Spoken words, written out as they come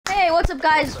what's up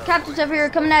guys, Captain Jeff here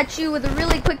coming at you with a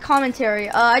really quick commentary.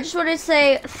 I just wanted to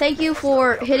say thank you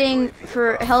for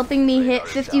helping me hit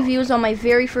 50 views on my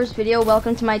very first video.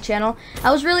 Welcome to my channel.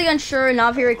 I was really unsure and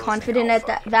not very confident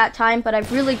at that time, but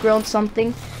I've really grown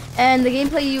something. And the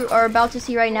gameplay you are about to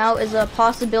see right now is a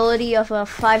possibility of a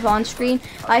 5 on screen.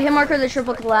 I hit marker the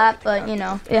triple collab, but you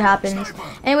know, it happens.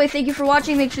 Anyway, thank you for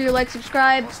watching. Make sure you like,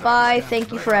 subscribe. Bye.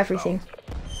 Thank you for everything.